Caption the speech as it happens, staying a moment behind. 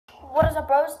what is up,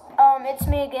 bros? It's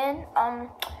me again.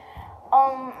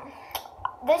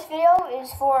 This video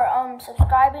is for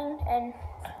subscribing and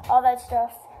all that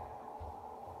stuff.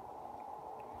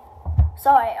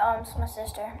 Sorry, it's my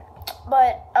sister.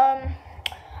 But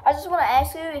I just want to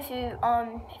ask you, if you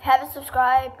haven't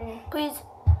subscribed, and please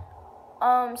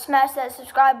smash that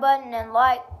subscribe button and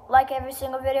like every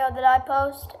single video that I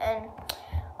post. And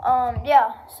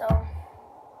yeah, so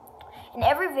in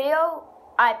every video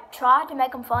I try to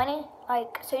make them funny,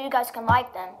 like, so you guys can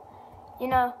like them, you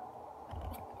know?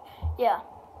 Yeah.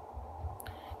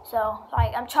 So,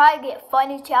 like, I'm trying to get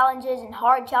funny challenges and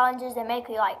hard challenges that make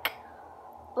me, like,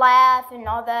 laugh and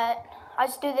all that. I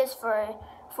just do this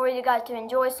for you guys to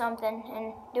enjoy something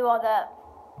and do all that.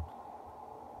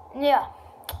 Yeah.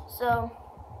 So,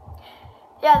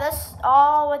 yeah, that's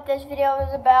all what this video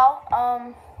is about.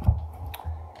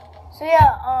 So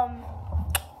yeah,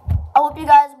 I hope you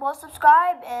guys will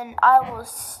subscribe, and I will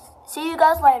see you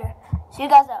guys later. See you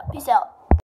guys out. Peace out.